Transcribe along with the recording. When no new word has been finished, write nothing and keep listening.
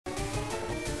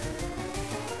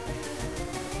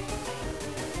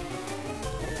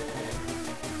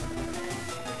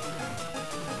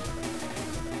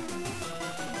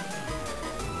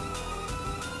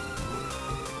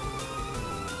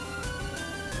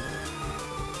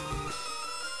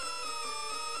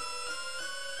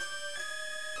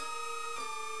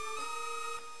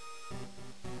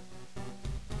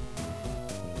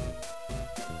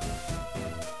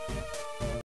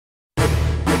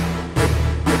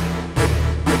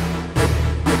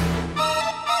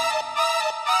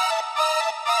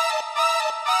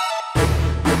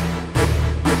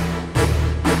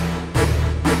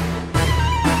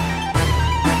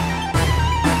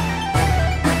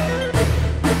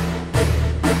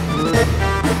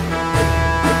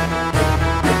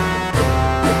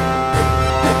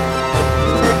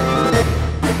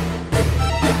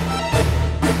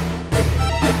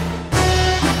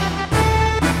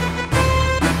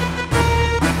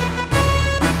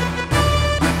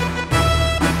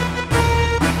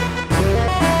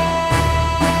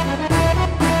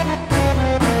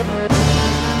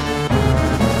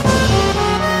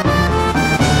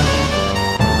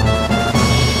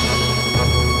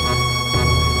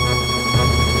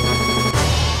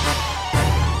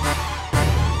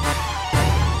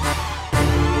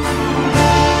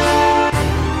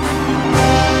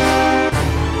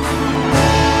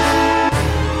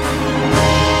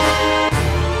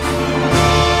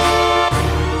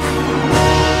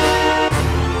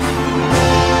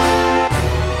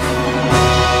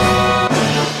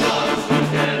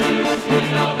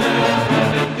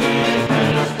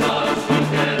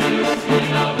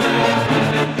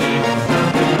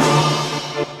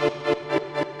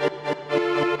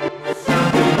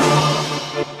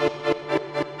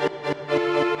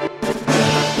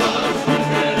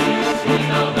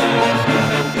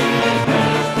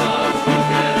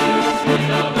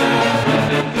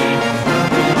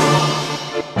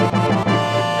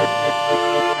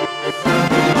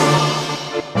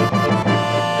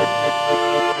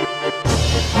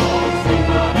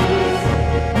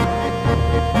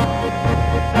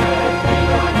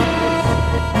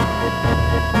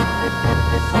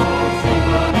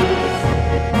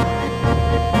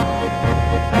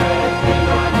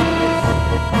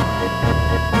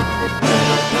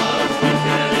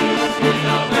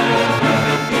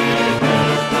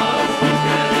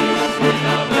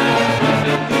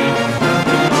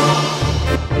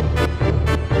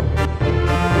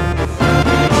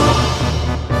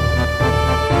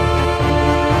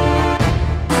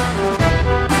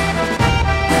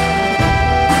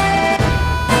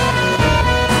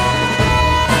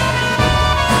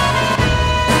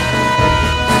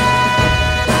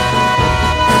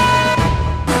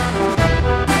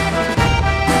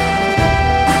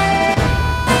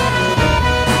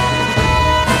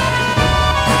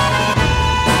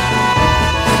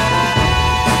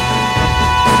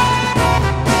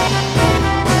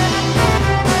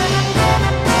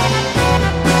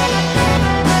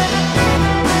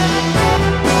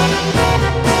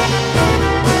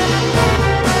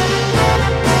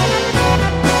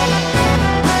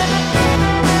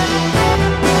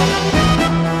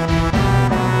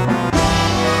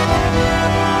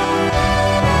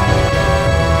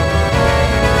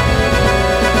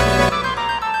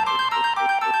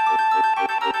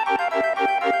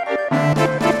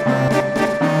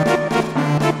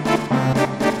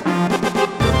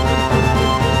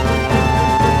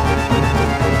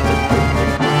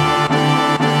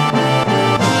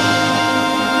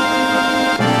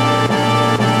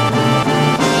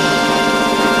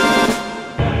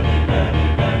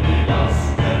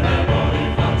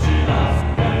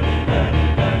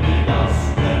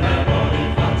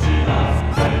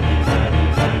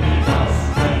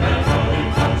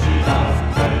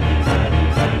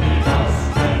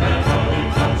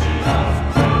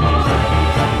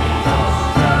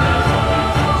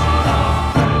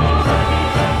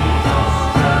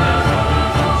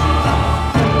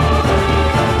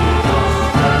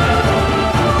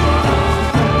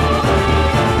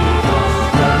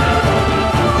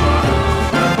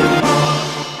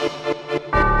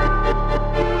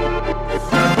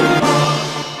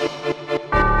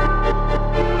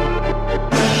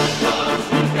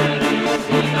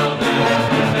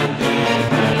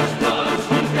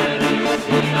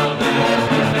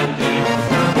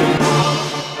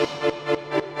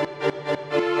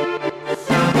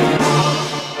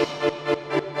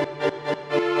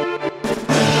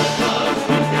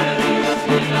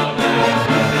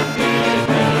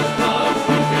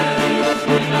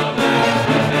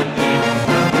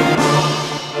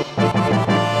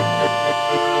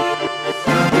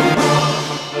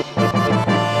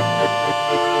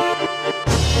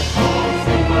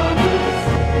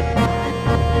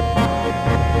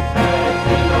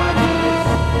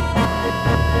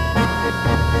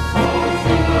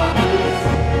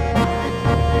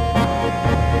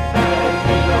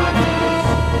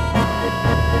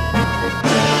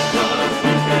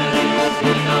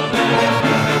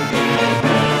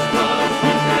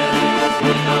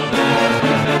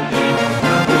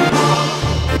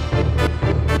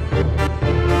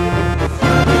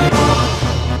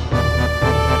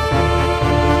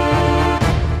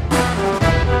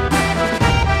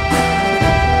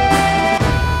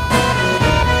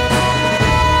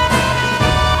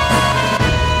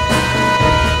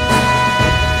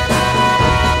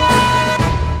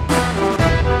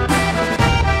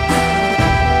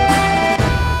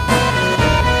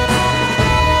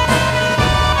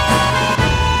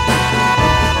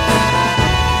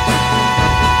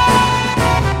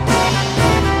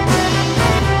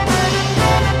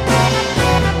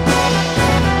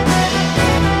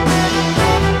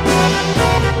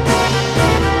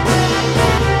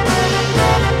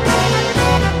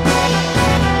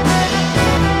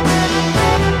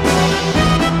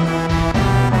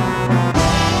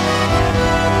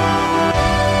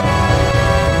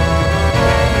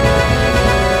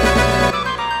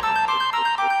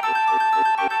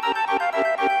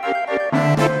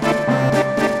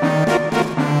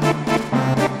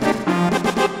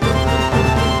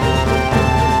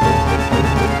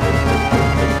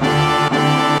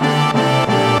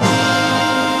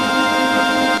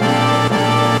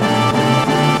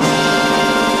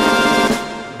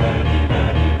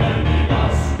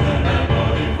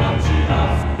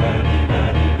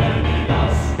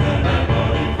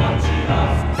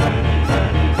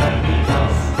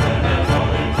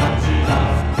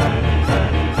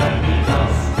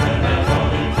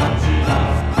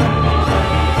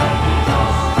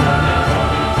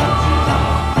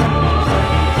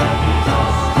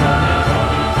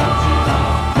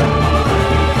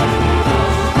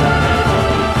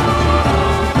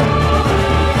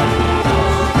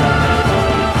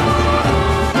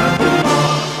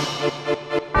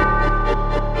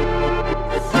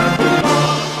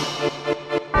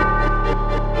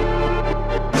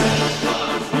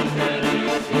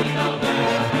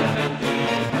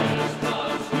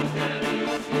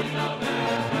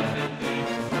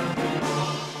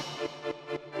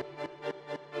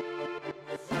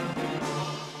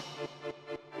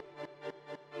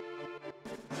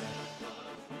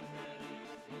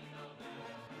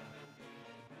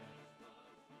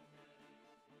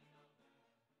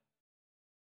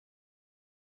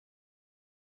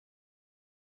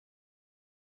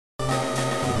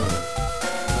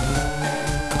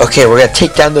Okay, we're gonna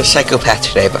take down the psychopath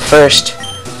today, but first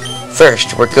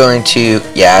we're going to.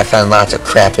 Yeah, I found lots of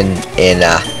crap in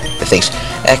the things.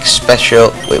 X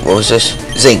special. Wait, what was this?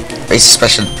 Zinc. Raise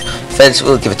special defense.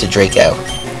 We'll give it to Draco.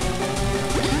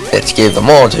 Let's give them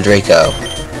all to Draco.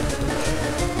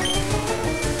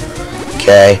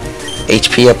 Okay,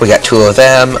 HP up. We got 2 of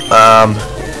them.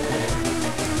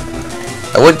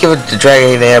 I would give it to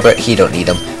Dragonair, but he don't need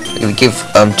them. We're gonna give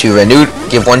to Renuda.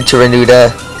 Give one to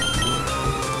Renuda.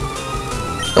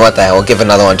 What the hell? We'll give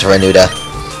another one to Renuda.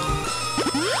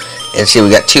 And see, we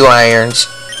got 2 irons.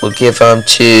 We'll give them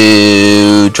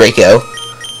to Draco.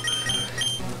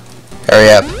 Hurry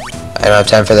up! I don't have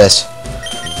time for this.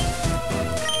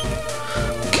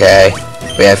 Okay,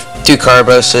 we have 2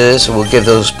 Carboses. We'll give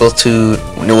those both to.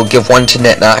 We'll give one to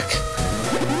Netnock.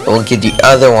 And we'll give the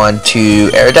other one to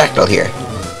Aerodactyl here.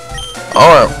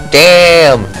 Oh,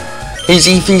 damn! His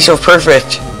EVs are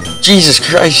perfect! Jesus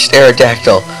Christ,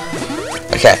 Aerodactyl!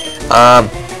 Okay,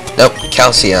 nope,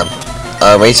 Calcium.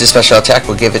 Raise his special attack,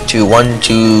 we'll give it to one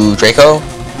to Draco.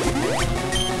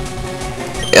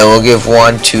 And we'll give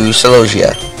one to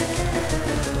Celosia.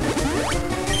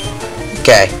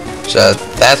 Okay, so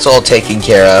that's all taken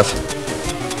care of.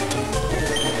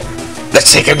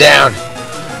 Let's take him down!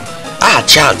 Ah,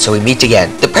 John, so we meet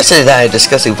again. The President and I are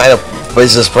discussing vital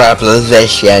business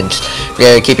propositions.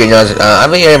 We're gonna keep your nose.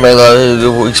 I'm here, my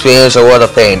love. Experience a lot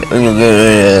of pain.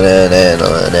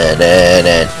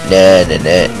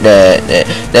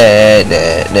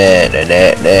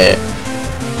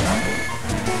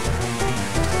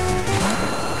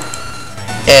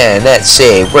 And let's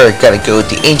see, we're gonna go with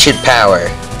the ancient power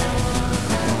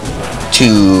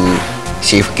to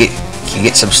see if we can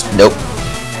get some. Nope.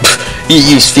 You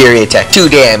use Fury attack. 2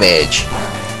 damage.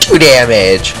 2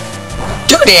 damage.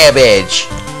 2 damage.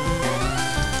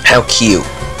 How cute.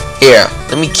 Here,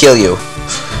 let me kill you.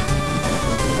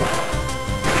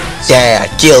 Yeah, I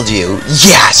killed you.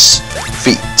 Yes!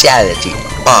 Fatality.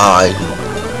 Aw, you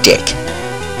dick.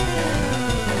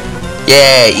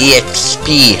 Yeah,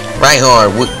 EXP.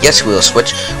 Rhyhorn. Yes, we'll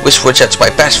switch. We'll switch out to my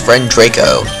best friend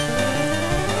Draco.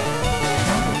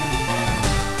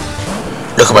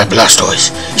 Look at my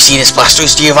Blastoise. You see this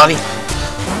Blastoise, Giovanni?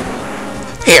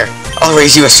 Here, I'll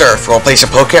raise you a surf. Wanna play some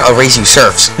poker? I'll raise you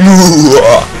surfs.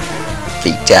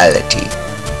 Fatality.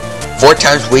 4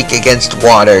 times weak against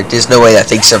water. There's no way that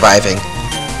thing's surviving.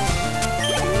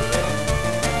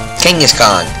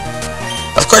 Kangaskhan.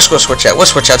 Of course we'll switch out. We'll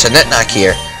switch out to Netnock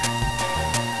here.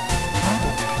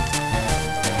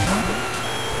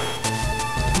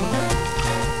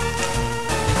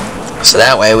 So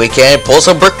that way we can pull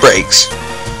some brick breaks.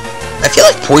 I feel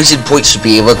like Poison Point should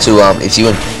be able to, if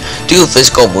you do a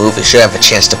physical move, it should have a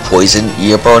chance to poison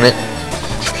your opponent.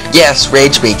 Yes,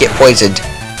 Rage Me, get poisoned.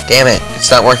 Damn it, it's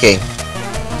not working.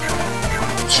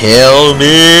 Kill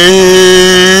me!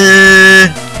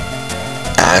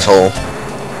 Asshole.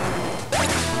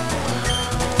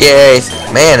 Yay,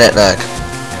 man, that knock.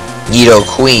 Nido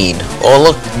Queen. Oh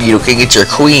look, Nido can get your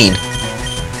queen.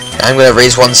 I'm gonna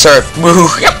raise one surf.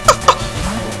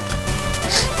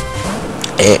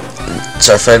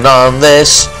 Surfing on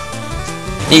this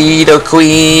Nido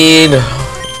Queen.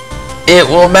 It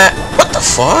will what the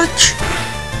fudge?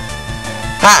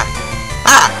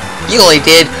 You only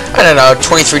did, I don't know,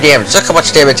 23 damage. Look how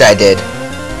much damage I did.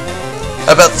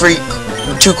 About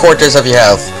 2/4 of your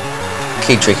health.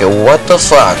 Okay, Draco, what the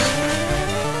fuck?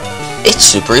 It's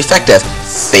super effective.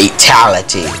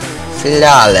 Fatality.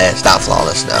 Flawless. Not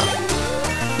flawless, no.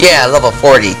 Yeah, level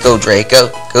 40. Go,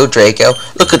 Draco. Go, Draco.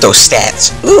 Look at those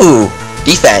stats. Ooh.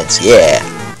 Defense. Yeah.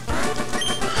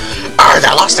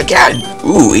 I lost again.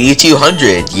 Ooh,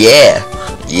 8200. Yeah.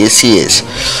 Yes, he is.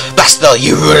 Blastoise,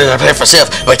 you ruined the plan for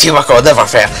Silph. My teamwork will never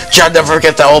fail. Shall never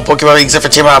forget the old Pokemon except for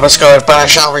Team Abasco, but I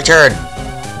shall return.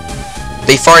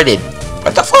 They farted.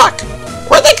 What the fuck?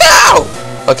 Where'd they go?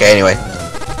 Okay, anyway.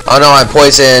 Oh no, I'm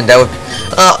poisoned. That would.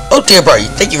 Oh dear, bro.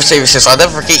 Thank you for saving us. I'll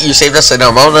never forget you saved us in a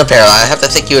moment of peril. I have to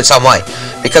thank you in some way.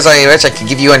 Because I am rich, I can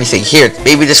give you anything. Here,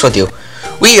 maybe this will do.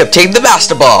 We obtained the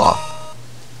Master Ball.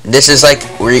 This is like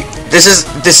this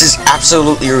is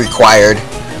absolutely required.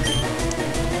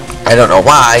 I don't know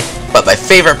why, but my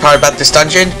favorite part about this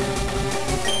dungeon,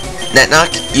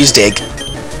 Netnock, use Dig.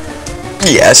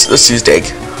 Yes, let's use Dig.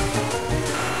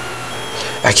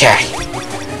 Okay.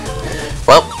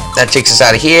 Well, that takes us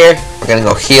out of here. We're gonna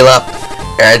go heal up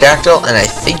Aerodactyl, and I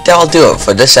think that'll do it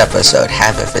for this episode.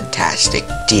 Have a fantastic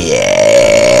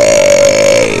day.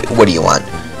 What do you want?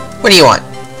 What do you want?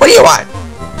 What do you want?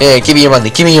 Yeah, give me your money.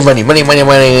 Give me your money. Money, money,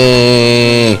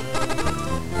 money.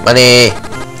 Money.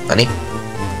 Money.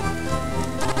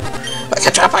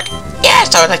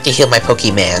 Yes, I would like to heal my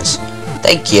Pokemans.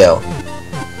 Thank you.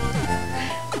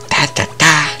 Da da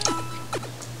da.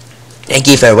 Thank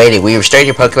you for waiting. We restored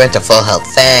your Pokemon to full health.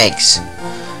 Thanks.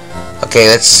 Okay,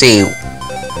 let's see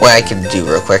what I can do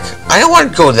real quick. I don't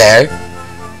want to go there.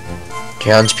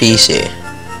 John's PC.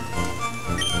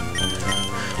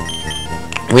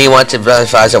 We want to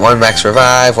advise that one max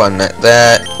revive, one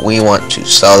that. We want to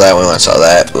sell that. We want to sell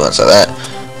that. We want to sell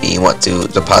that. We want to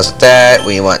deposit that.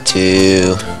 We want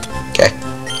to. Okay.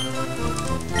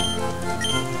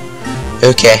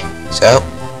 Okay. So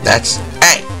that's.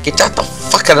 Hey, get the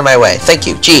fuck out of my way. Thank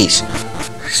you. Jeez.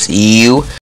 See you.